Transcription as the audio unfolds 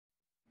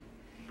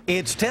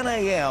It's 10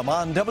 a.m.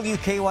 on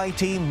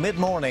WKYT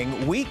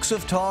Midmorning. Weeks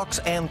of talks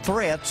and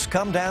threats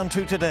come down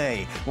to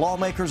today.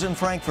 Lawmakers in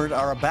Frankfort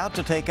are about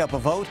to take up a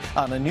vote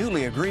on a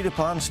newly agreed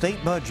upon state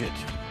budget.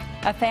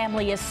 A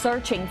family is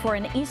searching for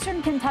an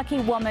Eastern Kentucky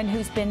woman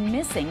who's been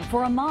missing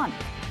for a month.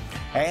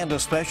 And a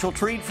special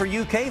treat for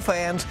UK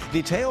fans.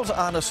 Details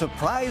on a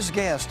surprise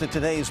guest at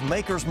today's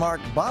Maker's Mark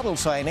bottle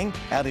signing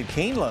out at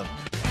Keeneland.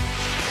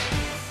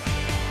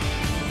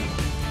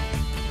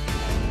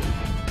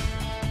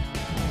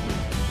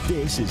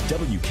 This is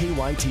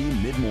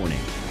WKYT Midmorning.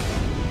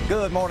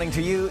 Good morning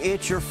to you.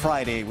 It's your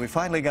Friday. We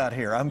finally got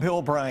here. I'm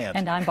Bill Bryant.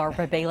 And I'm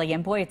Barbara Bailey.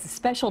 And boy, it's a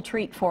special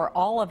treat for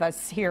all of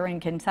us here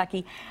in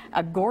Kentucky.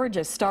 A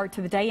gorgeous start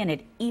to the day, and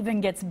it even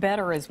gets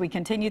better as we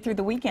continue through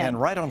the weekend. And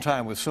right on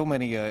time with so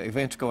many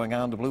events going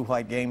on. The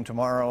Blue-White game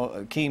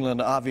tomorrow,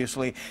 Keeneland,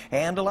 obviously,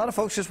 and a lot of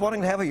folks just wanting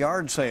to have a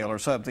yard sale or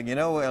something. You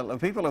know,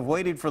 people have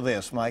waited for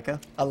this, Micah.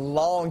 A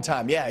long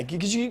time, yeah,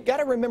 because you got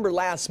to remember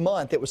last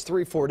month it was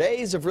 3-4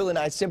 days of really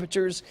nice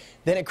temperatures.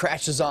 Then it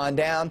crashes on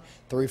down.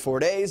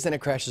 3-4 days, then it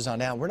crashes on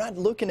down. We're not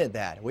looking at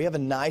that. We have a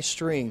nice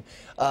string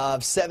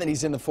of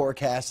 70s in the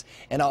forecast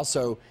and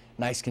also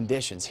nice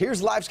conditions.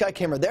 Here's live sky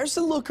camera. There's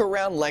a look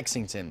around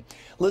Lexington.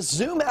 Let's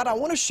zoom out. I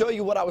want to show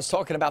you what I was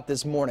talking about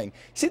this morning.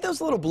 See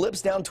those little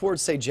blips down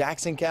towards, say,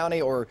 Jackson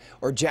County or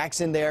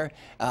Jackson there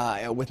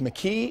with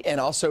McKee, and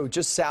also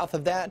just south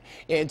of that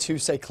into,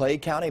 say, Clay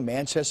County,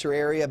 Manchester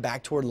area,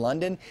 back toward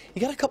London.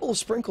 You got a couple of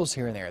sprinkles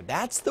here and there.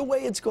 That's the way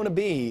it's going to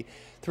be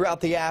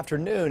throughout the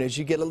afternoon as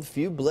you get a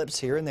few blips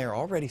here and there.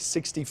 Already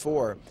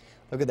 64.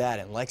 Look at that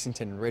in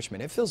Lexington and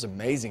Richmond. It feels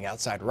amazing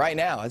outside right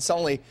now. It's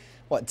only,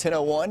 what,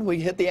 10:01? We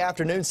hit the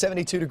afternoon,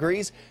 72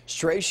 degrees.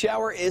 Stray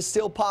shower is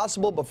still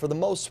possible, but for the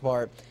most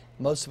part,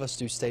 most of us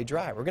do stay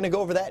dry. We're going to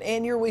go over that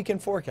and your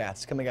weekend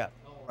forecast coming up.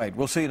 Right,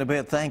 we'll see you in a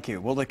bit. Thank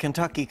you. Well, the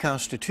Kentucky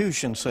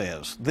Constitution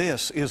says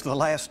this is the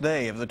last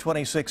day of the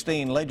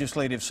 2016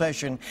 legislative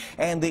session,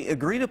 and the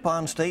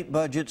agreed-upon state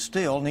budget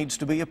still needs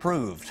to be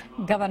approved.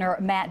 Governor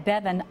Matt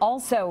Bevin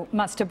also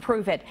must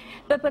approve it.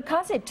 But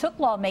because it took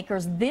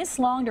lawmakers this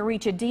long to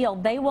reach a deal,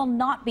 they will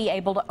not be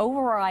able to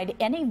override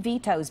any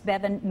vetoes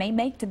Bevin may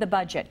make to the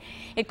budget.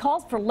 It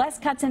calls for less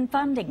cuts in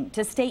funding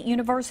to state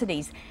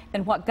universities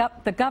than what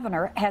the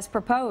governor has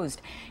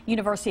proposed.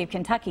 University of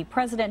Kentucky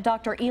President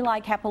Dr. Eli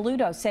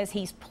Capilouto says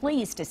he's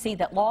pleased to see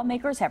that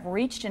lawmakers have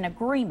reached an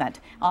agreement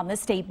on the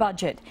state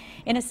budget.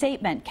 In a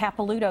statement,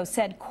 Capilouto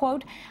said,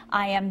 quote,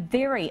 "I am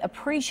very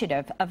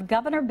appreciative of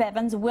Governor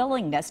Bevin's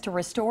willingness to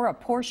restore a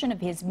portion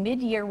of his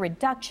mid-year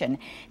reduction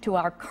to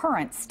our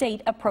current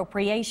state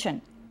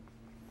appropriation."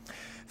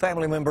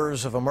 Family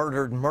members of a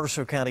murdered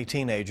Mercer County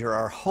teenager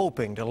are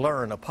hoping to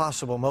learn a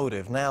possible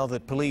motive now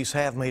that police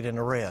have made an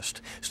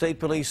arrest. State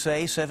police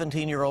say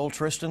 17-year-old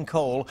Tristan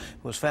Cole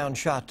was found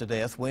shot to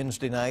death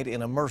Wednesday night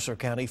in a Mercer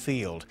County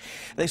field.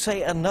 They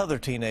say another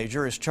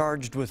teenager is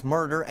charged with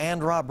murder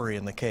and robbery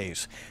in the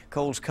case.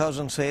 Cole's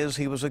cousin says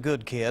he was a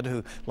good kid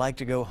who liked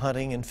to go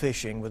hunting and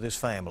fishing with his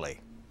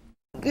family.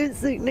 It's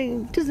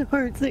sickening, just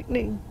heart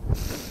sickening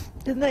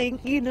to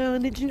think, you know,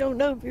 that you don't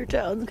know if your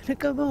child's going to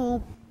come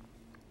home.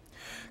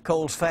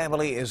 Cole's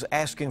family is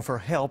asking for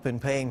help in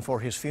paying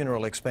for his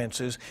funeral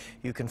expenses.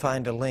 You can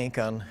find a link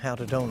on how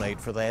to donate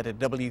for that at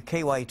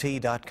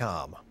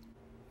WKYT.com.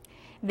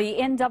 The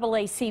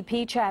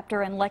NAACP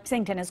chapter in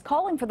Lexington is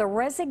calling for the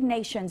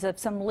resignations of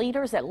some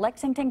leaders at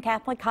Lexington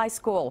Catholic High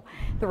School.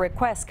 The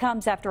request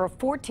comes after a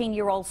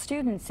 14-year-old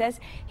student says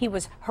he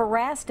was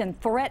harassed and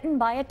threatened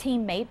by a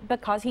teammate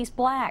because he's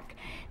black.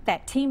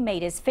 That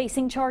teammate is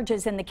facing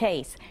charges in the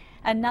case.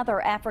 Another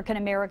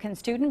African-American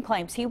student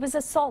claims he was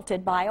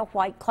assaulted by a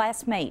white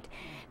classmate.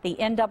 The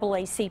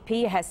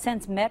NAACP has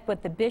since met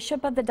with the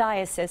bishop of the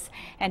diocese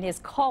and is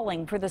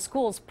calling for the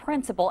school's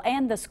principal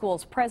and the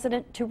school's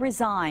president to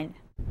resign.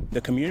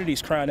 The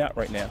community's crying out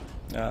right now,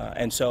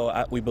 and so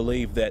we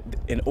believe that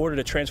in order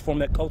to transform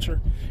that culture,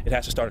 it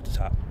has to start at the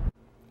top.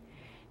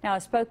 Now, a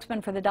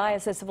spokesman for the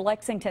Diocese of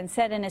Lexington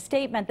said in a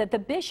statement that the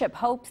bishop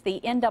hopes the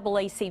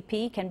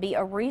NAACP can be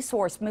a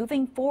resource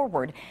moving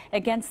forward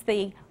against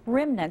the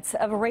remnants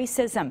of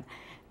racism.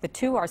 The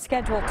two are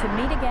scheduled to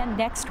meet again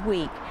next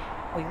week.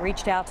 We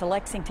reached out to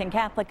Lexington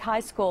Catholic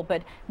High School,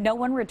 but no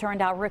one returned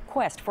our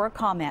request for a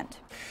comment.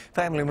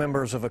 Family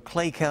members of a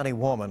Clay County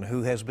woman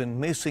who has been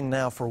missing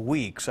now for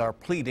weeks are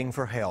pleading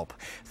for help.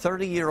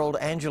 30-year-old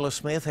Angela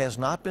Smith has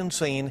not been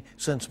seen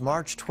since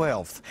March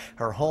 12th.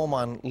 Her home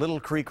on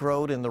Little Creek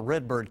Road in the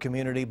Redbird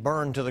community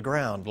burned to the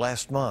ground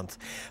last month.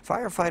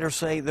 Firefighters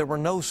say there were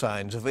no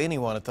signs of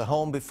anyone at the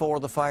home before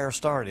the fire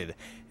started,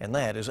 and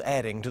that is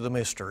adding to the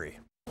mystery.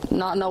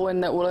 Not knowing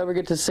that we'll ever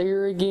get to see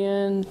her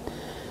again.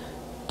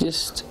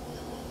 It's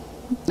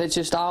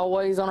just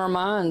always on our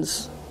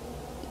minds.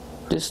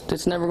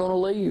 It's never going to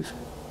leave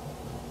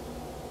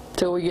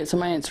till we get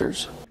some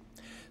answers.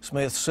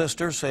 Smith's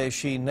sister says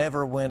she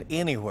never went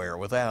anywhere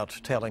without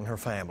telling her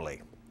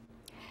family.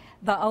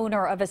 The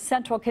owner of a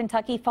central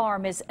Kentucky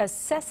farm is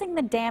assessing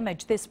the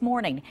damage this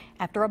morning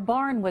after a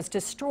barn was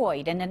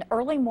destroyed in an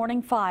early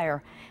morning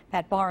fire.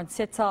 That barn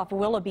sits off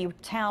Willoughby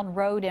Town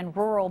Road in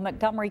rural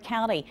Montgomery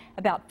County,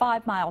 about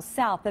 5 miles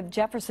south of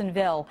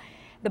Jeffersonville.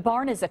 The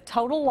barn is a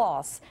total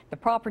loss. The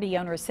property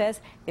owner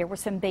says there were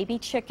some baby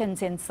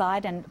chickens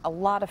inside and a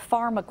lot of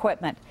farm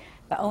equipment.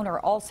 The owner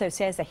also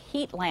says a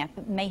heat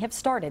lamp may have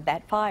started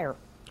that fire.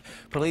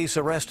 Police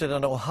arrested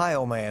an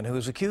Ohio man who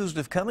is accused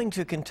of coming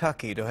to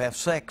Kentucky to have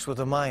sex with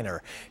a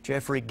minor.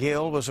 Jeffrey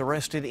Gill was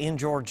arrested in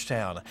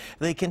Georgetown.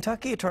 The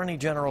Kentucky Attorney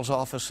General's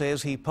office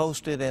says he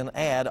posted an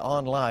ad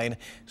online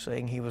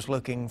saying he was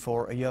looking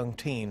for a young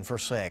teen for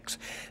sex.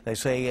 They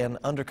say an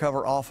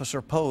undercover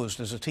officer posed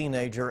as a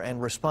teenager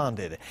and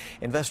responded.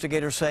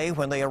 Investigators say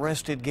when they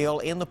arrested Gill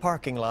in the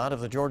parking lot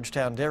of the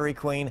Georgetown Dairy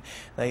Queen,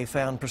 they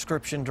found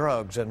prescription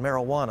drugs and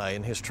marijuana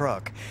in his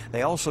truck.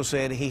 They also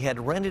said he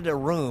had rented a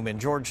room in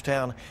Georgetown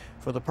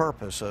for the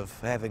purpose of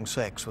having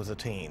sex with a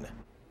teen.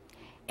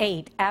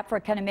 8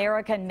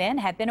 African-American men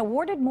have been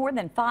awarded more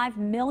than $5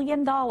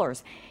 million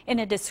in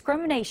a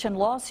discrimination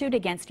lawsuit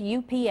against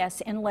UPS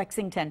in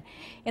Lexington.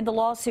 In the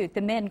lawsuit, the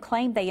men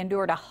claimed they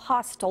endured a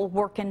hostile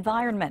work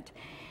environment.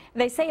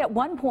 They say at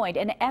one point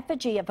an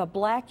effigy of a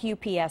black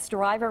UPS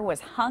driver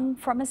was hung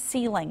from a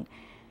ceiling.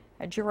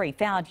 A jury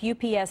found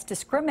UPS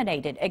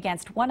discriminated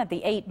against one of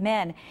the 8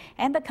 men,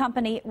 and the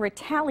company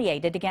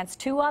retaliated against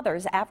 2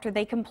 others after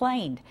they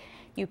complained.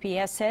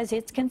 UPS says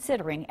it's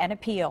considering an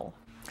appeal.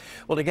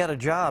 Well, to get a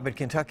job at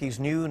Kentucky's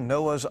new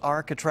Noah's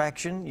Ark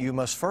attraction, you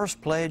must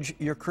first pledge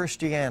your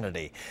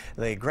Christianity.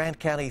 The Grant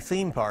County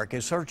theme park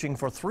is searching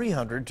for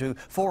 300 to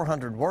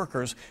 400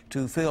 workers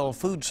to fill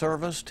food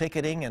service,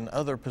 ticketing, and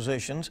other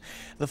positions.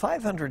 The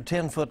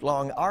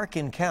 510-foot-long Ark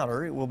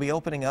Encounter will be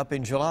opening up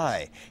in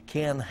July.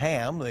 Ken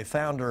Ham, the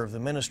founder of the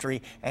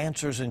ministry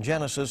Answers in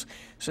Genesis,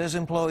 says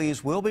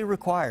employees will be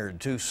required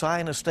to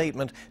sign a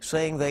statement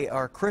saying they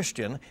are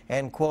Christian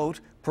and, quote,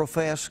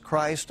 profess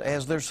Christ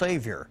as their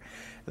Savior.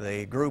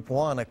 The group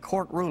won a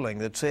court ruling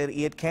that said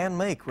it can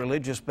make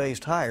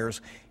religious-based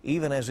hires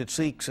even as it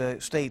seeks a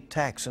state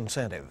tax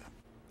incentive.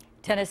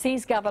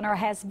 Tennessee's governor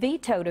has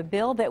vetoed a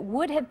bill that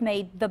would have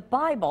made the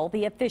Bible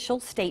the official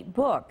state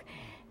book.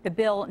 The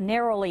bill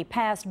narrowly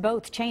passed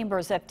both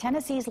chambers of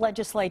Tennessee's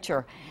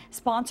legislature.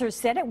 Sponsors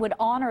said it would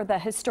honor the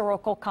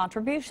historical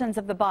contributions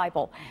of the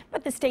Bible,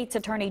 but the state's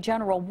attorney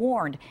general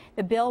warned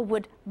the bill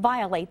would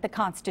violate the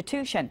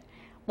Constitution.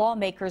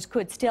 Lawmakers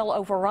could still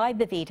override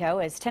the veto,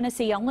 as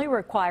Tennessee only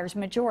requires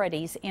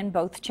majorities in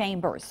both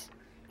chambers.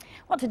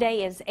 Well,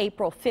 today is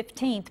April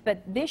 15th,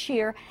 but this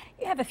year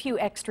you have a few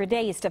extra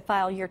days to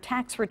file your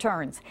tax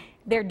returns.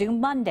 They're due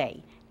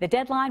Monday. The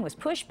deadline was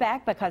pushed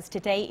back because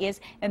today is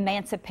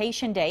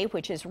Emancipation Day,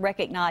 which is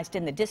recognized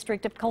in the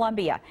District of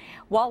Columbia.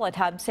 Wallet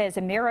Hub says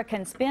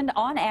Americans spend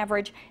on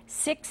average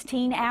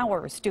 16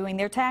 hours doing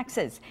their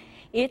taxes.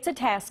 It's a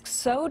task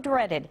so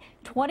dreaded,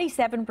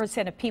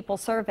 27% of people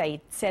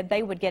surveyed said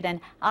they would get an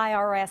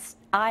IRS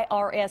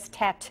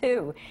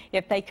tattoo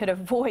if they could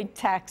avoid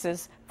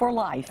taxes for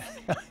life.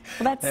 Well,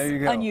 that's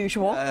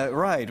unusual.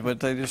 Right, but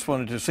they just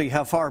wanted to see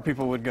how far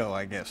people would go,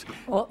 I guess.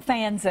 Well,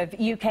 fans of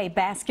UK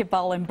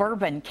basketball and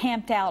bourbon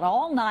camped out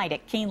all night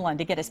at Keeneland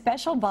to get a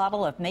special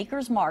bottle of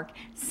Maker's Mark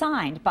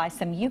signed by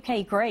some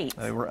UK greats.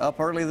 They were up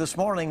early this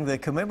morning. The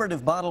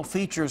commemorative bottle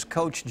features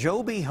Coach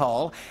Joe B.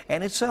 Hall,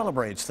 and it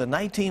celebrates the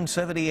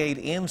 1978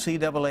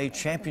 NCAA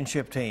championship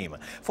team.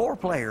 4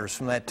 players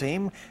from that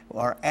team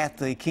are at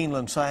the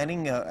Keeneland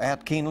signing,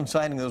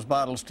 signing those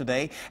bottles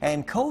today,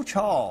 and Coach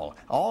Hall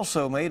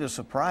also made a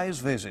surprise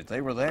visit.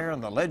 They were there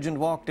and the legend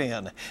walked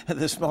in.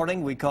 This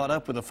morning we caught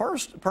up with the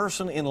first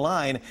person in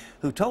line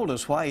who told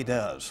us why he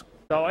does.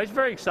 So it's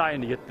very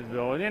exciting to get to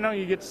do it. You know,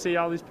 you get to see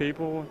all these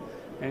people,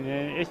 and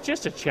it's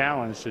just a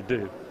challenge to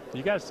do.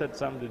 You got to set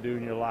something to do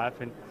in your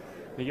life, and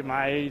you get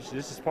my age,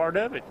 this is part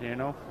of it, you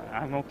know.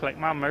 I'm going to collect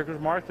my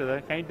Maker's Mark that I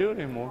can't do it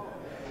anymore.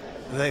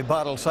 The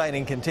bottle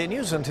signing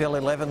continues until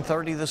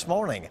 11:30 this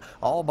morning.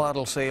 All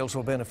bottle sales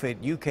will benefit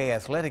UK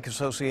Athletic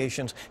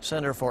Association's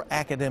Center for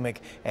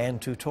Academic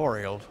and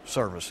Tutorial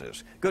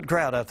Services. Good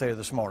crowd out there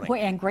this morning. Well,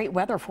 and great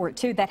weather for it,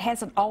 too. That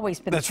hasn't always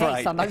been the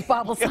case on those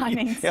bottle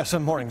signings. Yeah,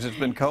 some mornings it's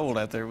been cold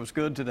out there. It was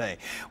good today.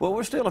 Well,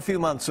 we're still a few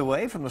months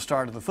away from the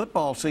start of the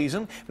football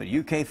season, but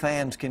UK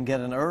fans can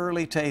get an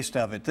early taste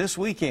of it this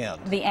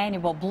weekend. The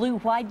annual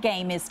Blue-White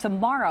game is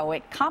tomorrow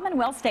at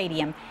Commonwealth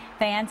Stadium.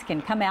 Fans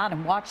can come out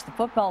and watch the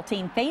football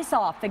team face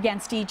off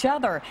against each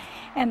other.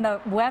 And the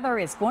weather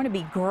is going to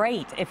be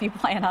great if you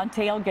plan on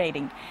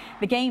tailgating.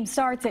 The game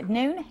starts at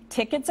noon.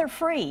 Tickets are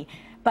free.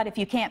 But if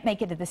you can't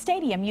make it to the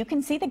stadium, you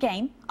can see the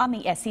game on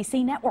the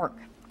SEC network.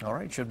 All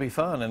right, should be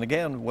fun. And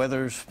again,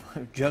 weather's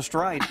just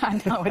right.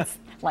 I know, it's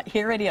like,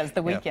 here it is,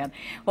 the weekend.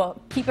 Yep.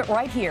 Well, keep it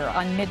right here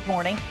on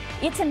Mid-Morning.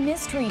 It's a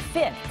mystery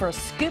fit for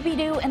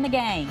Scooby-Doo and the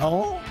gang.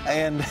 Oh,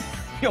 and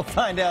you'll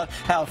find out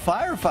how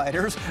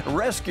firefighters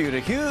rescued a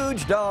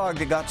huge dog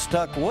that got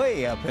stuck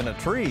way up in a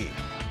tree.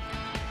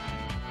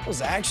 That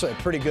was actually a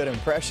pretty good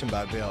impression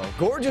by Bill.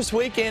 Gorgeous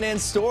weekend in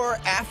store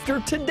after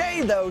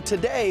today, though.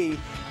 Today,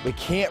 we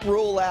can't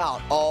rule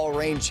out all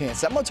rain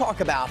chances. I'm going to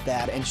talk about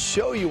that and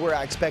show you where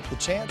I expect the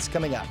chance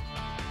coming up.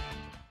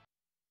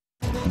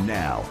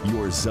 Now,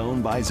 your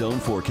zone-by-zone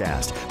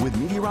forecast with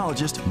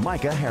meteorologist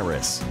Micah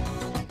Harris.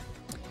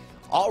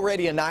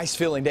 Already a nice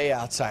feeling day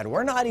outside.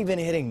 We're not even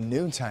hitting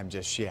noontime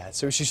just yet.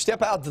 So as you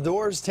step out the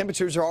doors,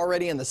 temperatures are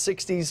already in the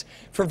 60s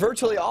for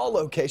virtually all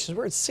locations.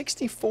 We're at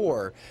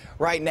 64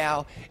 right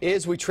now.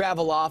 As we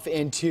travel off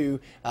into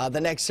the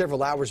next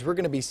several hours, we're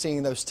going to be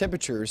seeing those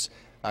temperatures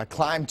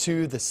climb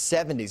to the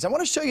 70s. I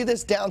want to show you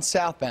this down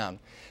southbound.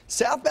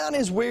 Southbound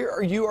is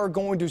where you are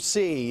going to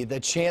see the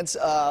chance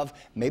of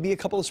maybe a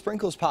couple of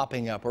sprinkles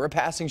popping up or a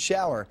passing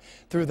shower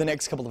through the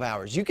next couple of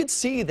hours. You could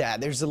see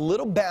that. There's a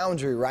little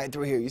boundary right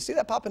through here. You see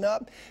that popping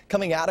up?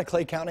 Coming out of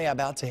Clay County,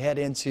 about to head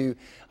into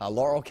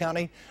Laurel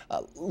County.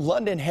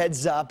 London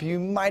heads up. You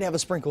might have a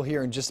sprinkle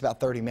here in just about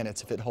 30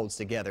 minutes if it holds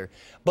together.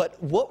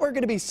 But what we're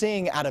going to be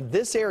seeing out of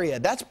this area,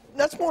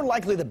 that's more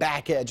likely the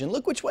back edge. And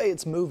look which way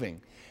it's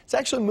moving. It's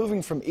actually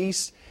moving from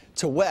east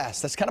to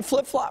west. That's kind of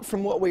flip-flop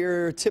from what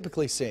we're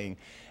typically seeing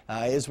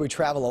as we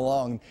travel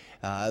along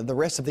the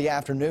rest of the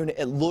afternoon.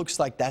 It looks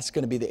like that's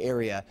going to be the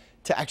area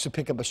to actually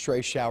pick up a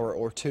stray shower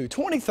or two.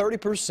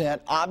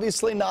 20–30%,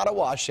 obviously not a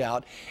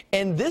washout.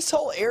 And this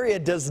whole area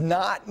does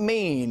not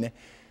mean,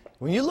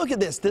 when you look at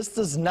this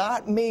does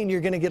not mean you're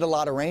going to get a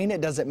lot of rain.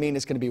 It doesn't mean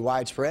it's going to be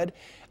widespread.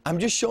 I'm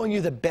just showing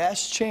you the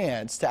best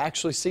chance to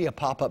actually see a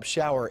pop-up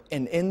shower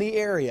in the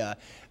area.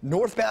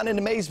 Northbound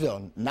into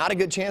Maysville, not a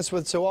good chance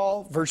with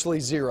Sewall, virtually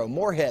zero.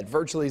 Moorhead,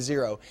 virtually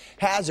zero.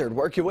 Hazard,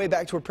 work your way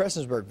back toward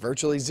Prestonsburg,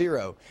 virtually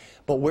zero.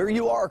 But where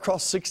you are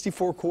across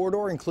 64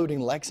 corridor, including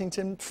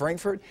Lexington,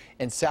 Frankfort,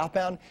 and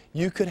southbound,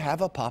 you could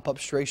have a pop-up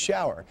stray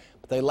shower.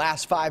 But they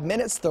last 5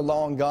 minutes, they're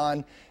long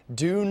gone.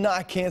 Do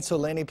not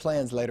cancel any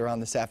plans later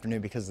on this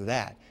afternoon because of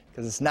that,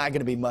 because it's not going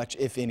to be much,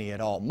 if any,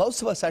 at all.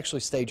 Most of us actually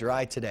stay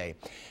dry today.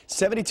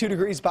 72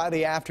 degrees by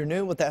the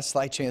afternoon with that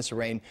slight chance of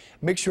rain.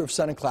 Mixture of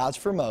sun and clouds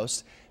for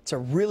most. It's a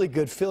really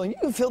good feeling. You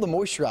can feel the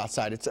moisture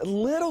outside. It's a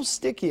little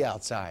sticky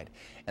outside,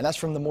 and that's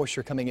from the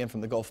moisture coming in from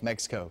the Gulf of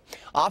Mexico.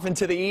 Off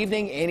into the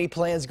evening, any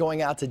plans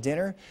going out to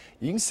dinner,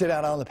 you can sit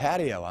out on the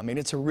patio. I mean,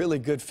 it's a really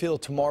good feel.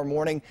 Tomorrow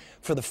morning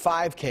for the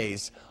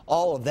 5Ks,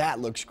 all of that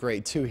looks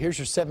great, too. Here's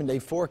your 7-day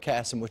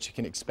forecast and what you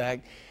can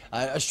expect.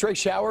 A stray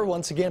shower,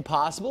 once again,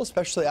 possible,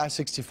 especially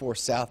I-64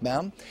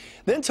 southbound.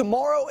 Then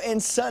tomorrow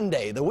and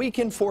Sunday, the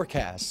weekend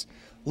forecast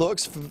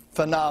looks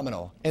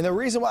phenomenal. And the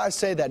reason why I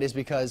say that is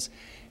because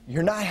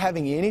you're not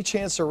having any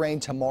chance of rain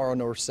tomorrow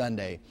nor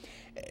Sunday.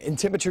 And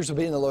temperatures will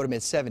be in the low to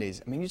mid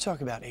 70s. I mean, you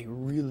talk about a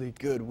really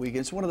good weekend.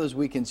 It's one of those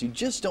weekends you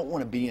just don't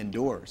want to be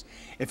indoors.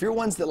 If you're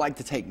ones that like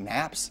to take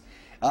naps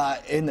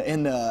in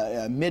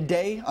the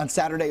midday on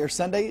Saturday or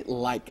Sunday,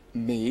 like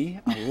me,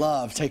 I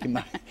love taking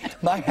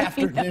my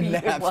afternoon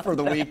naps for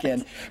the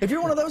weekend. If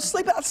you're one of those,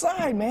 sleep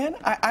outside, man.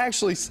 I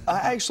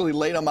actually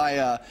laid on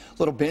my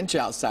little bench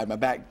outside my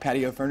back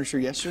patio furniture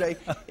yesterday.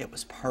 It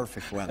was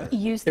perfect weather.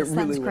 Use the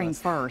sunscreen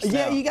first.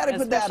 Yeah, you got to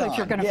put that on. Especially if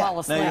you're going to fall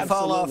asleep. Now you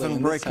fall off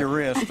and break your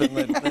wrist.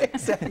 And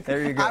exactly.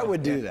 There you go. I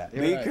would do that.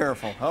 Be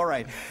careful. All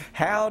right.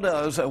 How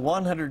does a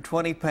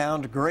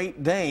 120-pound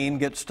Great Dane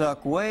get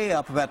stuck way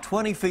up, about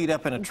 20 feet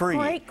up in a tree?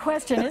 Great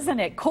question, isn't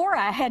it?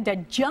 Cora had to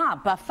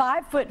jump a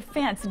 5-foot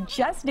fence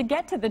just to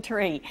get to the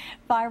tree.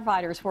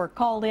 Firefighters were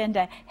called in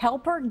to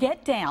help her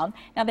get down.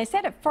 Now, they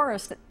said at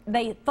first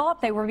they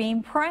thought they were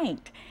being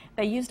pranked.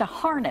 They used a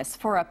harness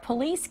for a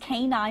police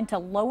canine to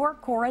lower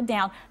Cora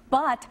down,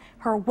 but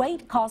her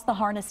weight caused the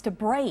harness to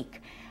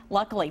break.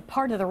 Luckily,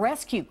 part of the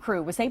rescue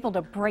crew was able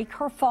to break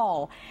her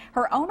fall.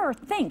 Her owner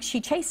thinks she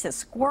chased a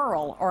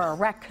squirrel or a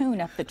raccoon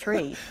up the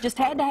tree. Just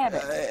had to have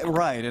it.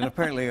 Right, and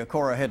apparently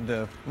Cora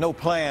had no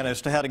plan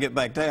as to how to get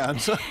back down.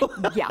 So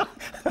yeah.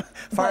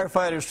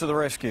 Firefighters to the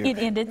rescue. It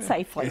ended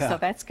safely, yeah. So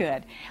that's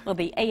good. Well,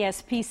 the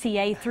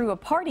ASPCA threw a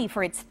party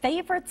for its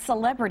favorite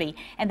celebrity,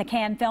 and the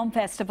Cannes Film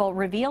Festival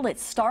revealed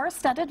its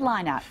star-studded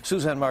lineup.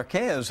 Suzanne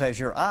Marquez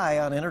has your eye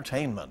on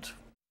entertainment.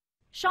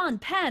 Sean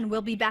Penn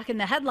will be back in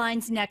the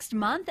headlines next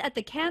month at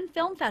the Cannes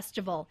Film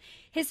Festival.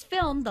 His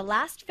film, The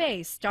Last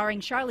Face,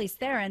 starring Charlize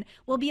Theron,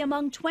 will be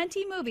among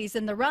 20 movies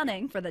in the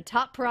running for the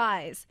top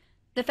prize.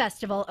 The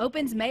festival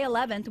opens May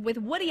 11th with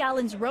Woody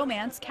Allen's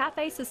romance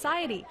Cafe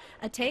Society,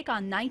 a take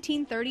on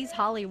 1930s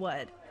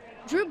Hollywood.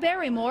 Drew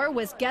Barrymore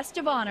was guest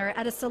of honor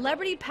at a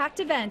celebrity-packed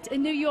event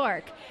in New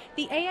York.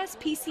 The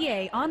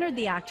ASPCA honored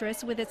the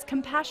actress with its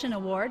Compassion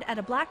Award at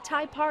a black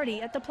tie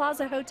party at the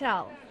Plaza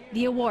Hotel.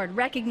 The award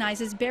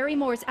recognizes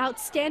Barrymore's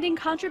outstanding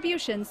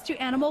contributions to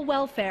animal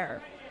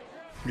welfare.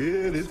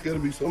 Yeah, this gotta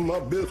be some of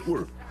my best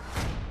work.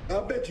 I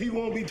bet he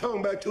won't be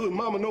talking back to his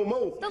mama no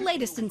more. The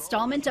latest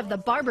installment of the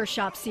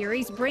Barbershop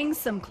series brings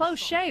some close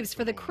shaves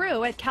for the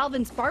crew at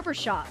Calvin's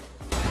Barbershop.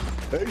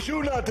 Hey,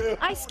 shooting out there.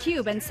 Ice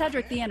Cube and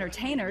Cedric the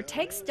Entertainer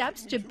take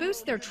steps to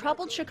boost their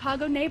troubled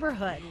Chicago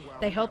neighborhood.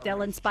 They hope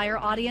they'll inspire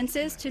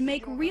audiences to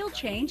make real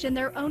change in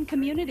their own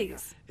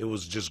communities. It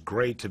was just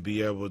great to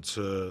be able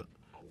to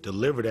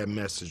deliver that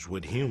message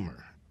with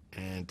humor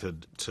and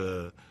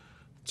to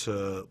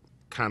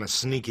kind of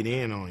sneak it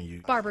in on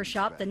you.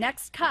 Barbershop The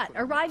Next Cut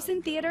arrives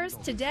in theaters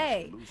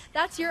today.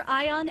 That's your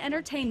Eye on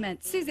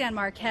Entertainment. Suzanne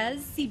Marquez,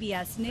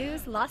 CBS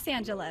News, Los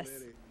Angeles.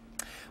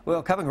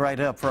 Well, coming right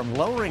up, from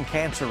lowering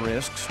cancer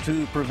risks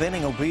to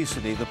preventing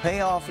obesity, the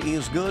payoff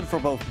is good for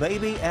both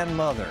baby and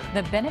mother.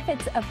 The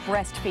benefits of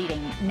breastfeeding,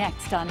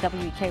 next on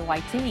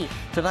WKYT.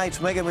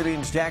 Tonight's Mega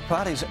Millions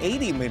jackpot is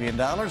 $80 million,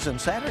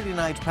 and Saturday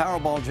night's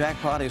Powerball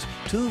jackpot is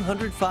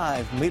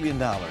 $205 million.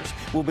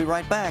 We'll be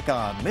right back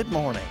on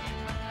Mid-Morning.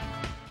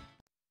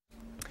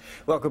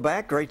 Welcome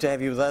back. Great to have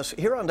you with us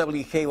here on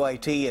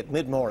WKYT at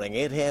Mid-Morning.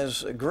 It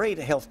has great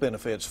health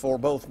benefits for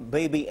both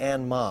baby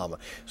and mom,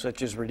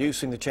 such as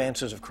reducing the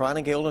chances of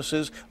chronic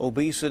illnesses,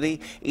 obesity,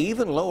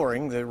 even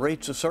lowering the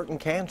rates of certain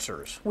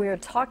cancers. We're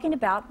talking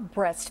about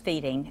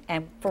breastfeeding,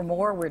 and for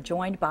more, we're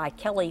joined by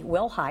Kelly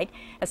Wilhite,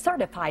 a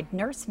certified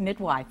nurse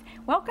midwife.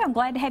 Welcome.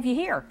 Glad to have you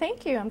here.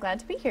 Thank you. I'm glad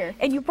to be here.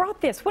 And you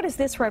brought this. What does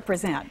this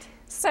represent?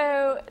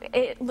 So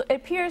it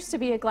appears to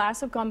be a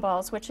glass of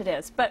gumballs, which it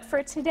is. But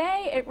for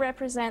today, it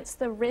represents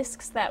the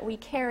risks that we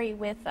carry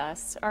with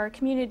us. Our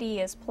community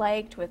is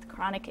plagued with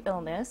chronic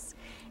illness,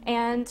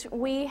 and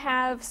we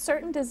have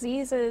certain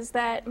diseases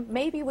that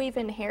maybe we've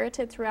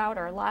inherited throughout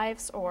our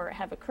lives or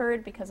have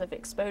occurred because of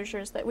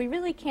exposures that we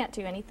really can't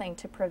do anything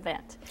to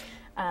prevent.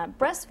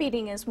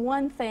 Breastfeeding is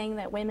one thing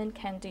that women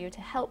can do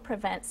to help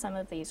prevent some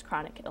of these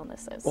chronic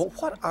illnesses. Well,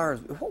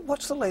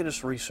 what's the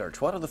latest research?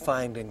 What are the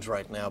findings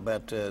right now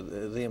about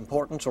the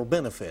importance or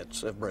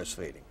benefits of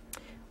breastfeeding?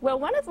 Well,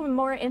 one of the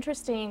more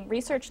interesting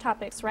research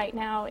topics right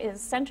now is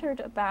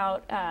centered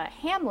about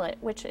Hamlet,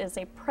 which is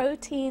a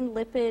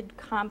protein-lipid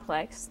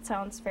complex. It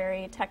sounds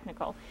very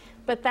technical,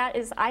 but that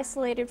is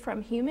isolated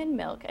from human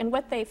milk. And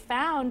what they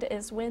found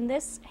is when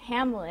this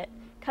Hamlet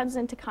comes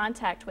into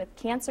contact with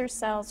cancer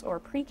cells or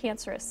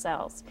precancerous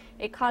cells,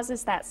 it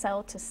causes that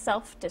cell to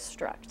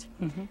self-destruct.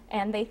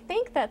 And they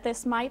think that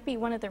this might be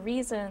one of the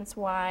reasons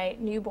why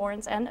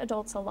newborns and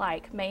adults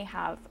alike may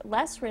have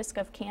less risk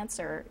of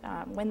cancer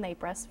when they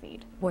breastfeed.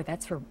 Boy,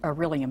 that's a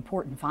really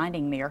important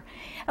finding there.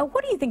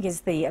 What do you think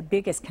is the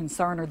biggest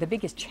concern or the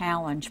biggest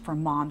challenge for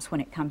moms when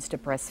it comes to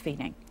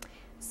breastfeeding?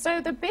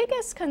 So the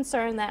biggest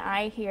concern that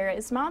I hear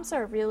is moms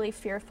are really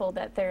fearful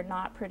that they're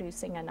not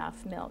producing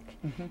enough milk.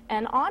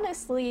 And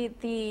honestly,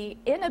 the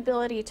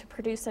inability to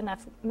produce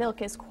enough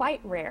milk is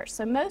quite rare.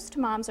 So most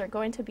moms are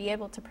going to be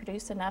able to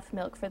produce enough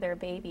milk for their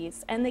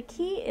babies. And the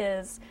key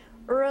is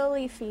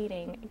early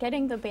feeding,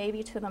 getting the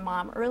baby to the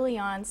mom early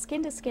on,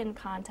 skin-to-skin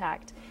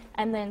contact,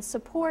 and then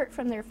support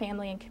from their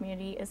family and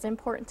community is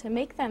important to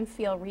make them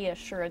feel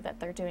reassured that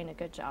they're doing a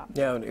good job.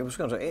 Yeah, it was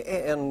going to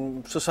say,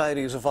 and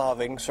society is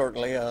evolving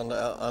certainly on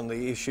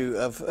the issue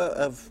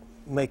of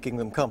making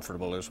them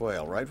comfortable as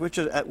well, right? Which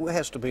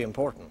has to be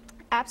important.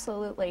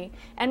 Absolutely.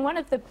 And one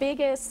of the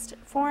biggest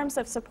forms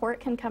of support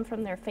can come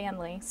from their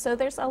family. So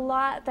there's a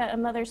lot that a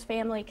mother's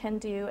family can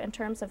do in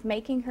terms of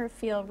making her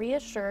feel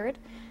reassured,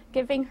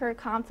 giving her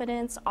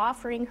confidence,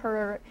 offering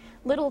her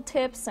little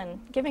tips and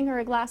giving her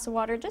a glass of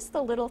water. Just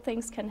the little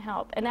things can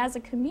help. And as a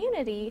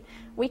community,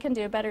 we can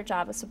do a better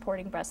job of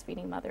supporting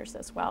breastfeeding mothers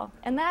as well.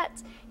 And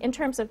that, in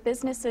terms of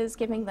businesses,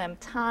 giving them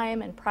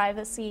time and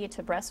privacy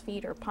to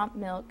breastfeed or pump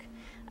milk,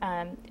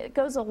 it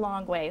goes a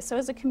long way. So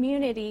as a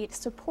community,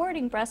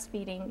 supporting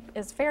breastfeeding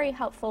is very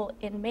helpful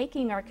in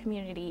making our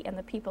community and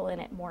the people in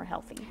it more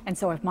healthy. And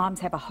so if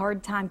moms have a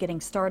hard time getting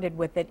started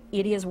with it,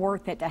 it is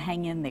worth it to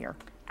hang in there.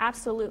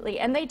 Absolutely.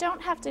 And they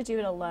don't have to do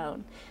it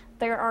alone.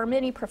 There are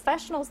many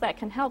professionals that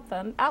can help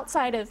them.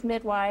 Outside of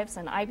midwives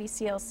and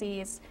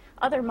IBCLCs,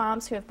 other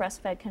moms who have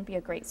breastfed can be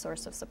a great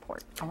source of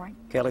support. All right.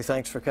 Kelly,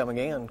 thanks for coming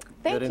in.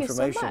 Thank Good you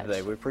so information much.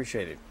 today. We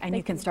appreciate it. And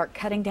you can start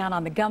cutting down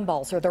on the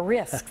gumballs or the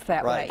risks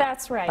that Right. way.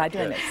 That's right. By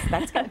doing this.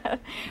 That's good.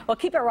 Well,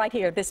 keep it right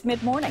here this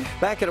mid-morning.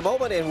 Back in a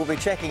moment, and we'll be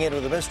checking in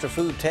with the Mr.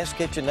 Food Test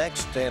Kitchen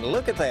next. And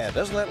look at that.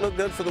 Doesn't that look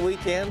good for the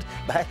weekend?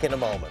 Back in a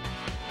moment.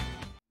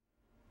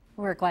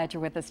 We're glad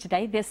you're with us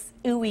today. This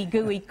ooey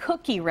gooey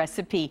cookie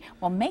recipe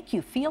will make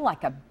you feel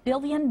like $1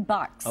 billion.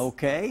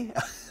 Okay.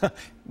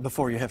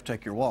 Before you have to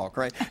take your walk,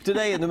 right?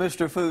 Today in the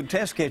Mr. Food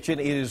Test Kitchen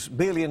is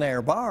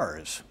billionaire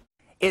bars.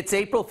 It's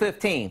April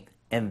 15th,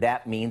 and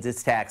that means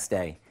it's tax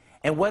day.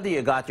 And whether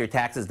you got your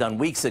taxes done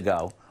weeks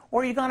ago,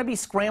 or you're going to be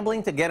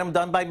scrambling to get them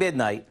done by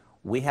midnight,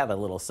 we have a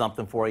little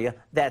something for you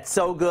that's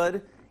so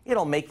good,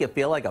 it'll make you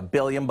feel like $1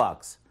 billion.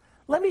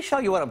 Let me show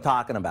you what I'm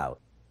talking about.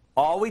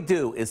 All we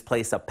do is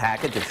place a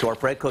package of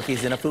shortbread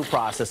cookies in a food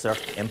processor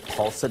and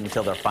pulse it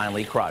until they're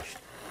finely crushed.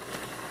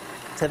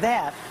 To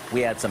that,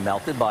 we add some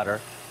melted butter.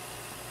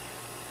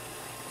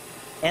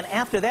 And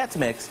after that's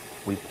mixed,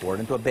 we pour it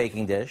into a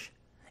baking dish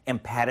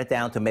and pat it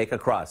down to make a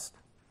crust.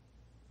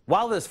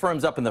 While this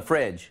firms up in the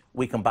fridge,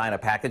 we combine a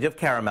package of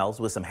caramels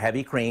with some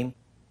heavy cream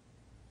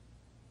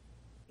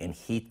and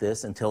heat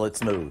this until it's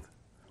smooth.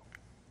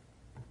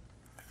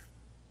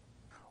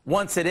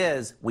 Once it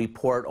is, we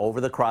pour it over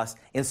the crust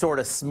and sort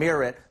of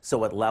smear it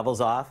so it levels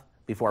off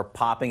before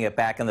popping it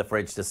back in the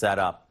fridge to set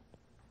up.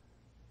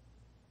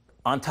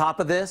 On top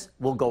of this,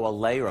 we'll go a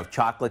layer of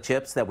chocolate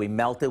chips that we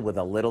melted with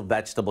a little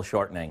vegetable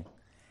shortening.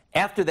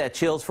 After that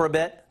chills for a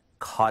bit,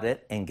 cut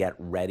it and get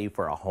ready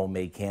for a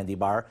homemade candy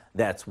bar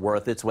that's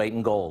worth its weight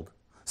in gold.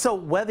 So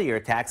whether your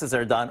taxes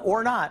are done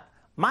or not,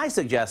 my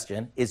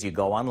suggestion is you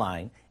go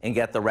online and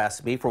get the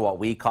recipe for what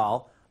we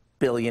call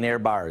billionaire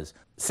bars,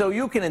 so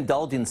you can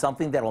indulge in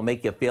something that will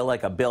make you feel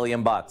like $1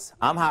 billion.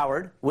 I'm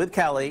Howard with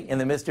Kelly in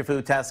the Mr.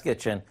 Food Test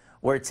Kitchen,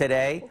 where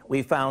today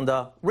we found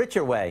a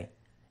richer way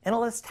and a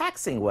less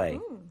taxing way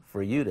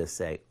for you to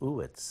say,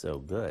 ooh, it's so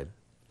good.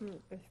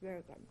 It's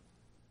very good.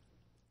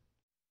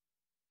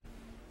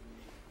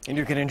 And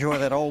you can enjoy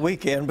that all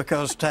weekend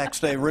because tax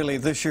day really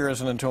this year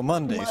isn't until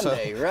Monday.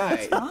 Monday,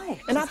 right. Right.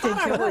 And I thought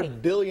I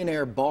heard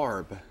billionaire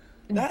Barb.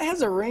 That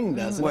has a ring,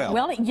 doesn't it?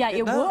 Well, yeah,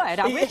 it would.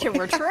 I wish it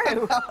were true.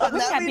 Wouldn't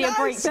that be a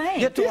great thing?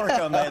 Get to work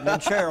on that and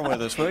then share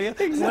with us, will you?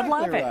 Exactly Would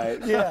love it.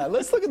 right. Yeah,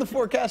 let's look at the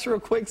forecast real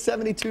quick.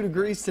 72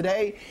 degrees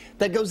today.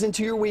 That goes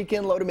into your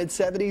weekend, low to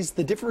mid-70s.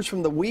 The difference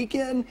from the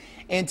weekend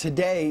and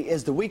today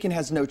is the weekend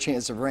has no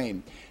chance of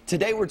rain.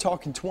 Today we're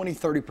talking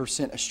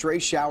 20-30%. A stray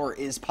shower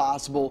is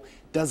possible.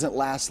 Doesn't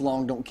last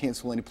long. Don't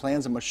cancel any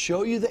plans. I'm going to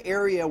show you the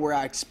area where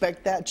I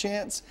expect that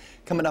chance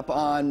coming up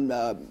on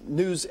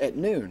News at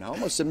Noon. I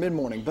almost said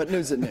mid-morning, but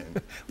News at Noon.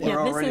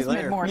 Yeah, this is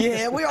mid-morning.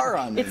 Yeah, we are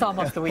on It's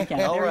almost the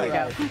weekend. All there right.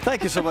 you go.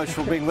 Thank you so much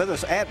for being with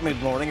us at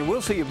mid-morning, and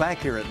we'll see you back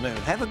here at noon.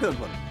 Have a good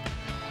one.